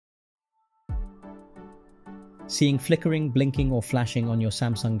Seeing flickering, blinking, or flashing on your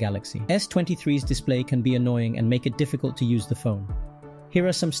Samsung Galaxy S23's display can be annoying and make it difficult to use the phone. Here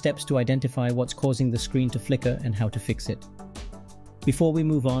are some steps to identify what's causing the screen to flicker and how to fix it. Before we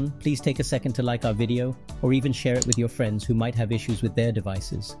move on, please take a second to like our video or even share it with your friends who might have issues with their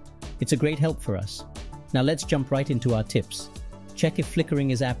devices. It's a great help for us. Now let's jump right into our tips. Check if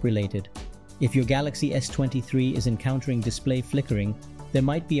flickering is app-related. If your Galaxy S23 is encountering display flickering, there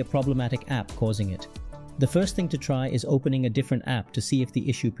might be a problematic app causing it. The first thing to try is opening a different app to see if the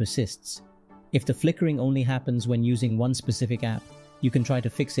issue persists. If the flickering only happens when using one specific app, you can try to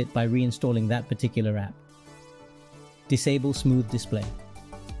fix it by reinstalling that particular app. Disable smooth display.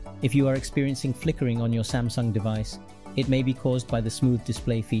 If you are experiencing flickering on your Samsung device, it may be caused by the smooth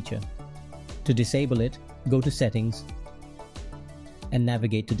display feature. To disable it, go to Settings and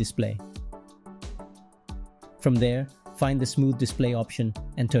navigate to Display. From there, find the smooth display option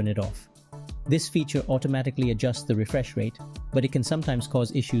and turn it off. This feature automatically adjusts the refresh rate, but it can sometimes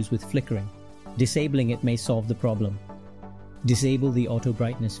cause issues with flickering. Disabling it may solve the problem. Disable the auto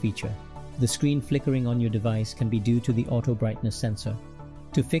brightness feature. The screen flickering on your device can be due to the auto brightness sensor.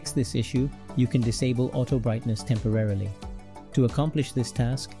 To fix this issue, you can disable auto brightness temporarily. To accomplish this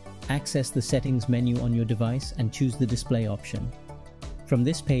task, access the settings menu on your device and choose the display option. From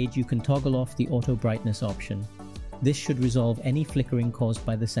this page, you can toggle off the auto brightness option. This should resolve any flickering caused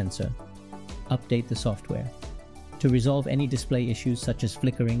by the sensor. Update the software. To resolve any display issues such as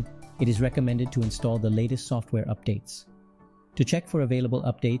flickering, it is recommended to install the latest software updates. To check for available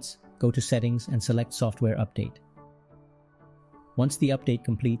updates, go to Settings and select Software Update. Once the update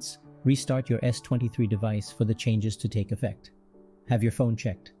completes, restart your S23 device for the changes to take effect. Have your phone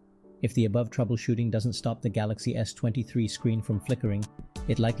checked. If the above troubleshooting doesn't stop the Galaxy S23 screen from flickering,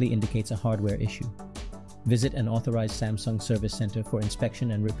 it likely indicates a hardware issue. Visit an authorized Samsung service center for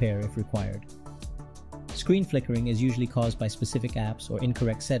inspection and repair if required. Screen flickering is usually caused by specific apps or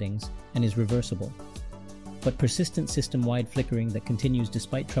incorrect settings and is reversible. But persistent system-wide flickering that continues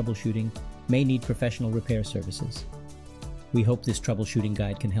despite troubleshooting may need professional repair services. We hope this troubleshooting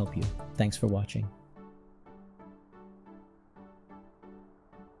guide can help you. Thanks for watching.